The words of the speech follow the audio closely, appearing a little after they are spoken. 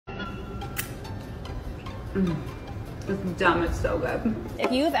It's dumb, it's so good.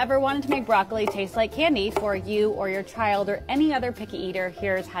 If you've ever wanted to make broccoli taste like candy for you or your child or any other picky eater,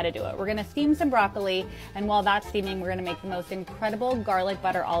 here's how to do it. We're gonna steam some broccoli, and while that's steaming, we're gonna make the most incredible garlic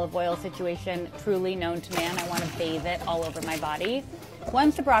butter olive oil situation truly known to man. I wanna bathe it all over my body.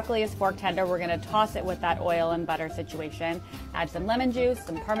 Once the broccoli is fork tender, we're gonna toss it with that oil and butter situation. Add some lemon juice,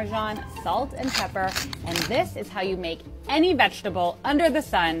 some Parmesan, salt and pepper, and this is how you make any vegetable under the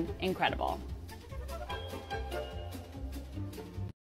sun incredible.